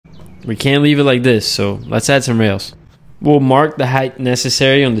We can't leave it like this, so let's add some rails. We'll mark the height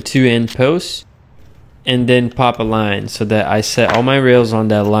necessary on the 2 end posts and then pop a line so that I set all my rails on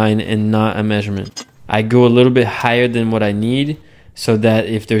that line and not a measurement. I go a little bit higher than what I need so that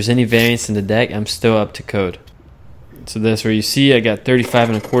if there's any variance in the deck, I'm still up to code. So that's where you see I got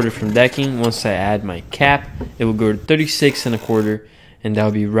 35.25 from decking. Once I add my cap, it will go to 36.25, and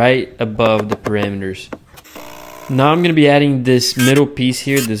that'll be right above the parameters. Now I'm going to be adding this middle piece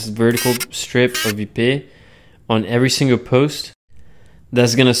here, this vertical strip of épée on every single post.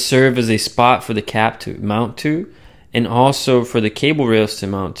 That's going to serve as a spot for the cap to mount to, and also for the cable rails to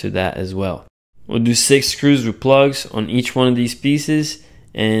mount to that as well. We'll do 6 screws with plugs on each one of these pieces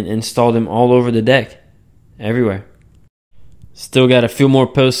and install them all over the deck, everywhere. Still got a few more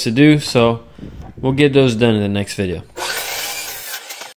posts to do, so we'll get those done in the next video.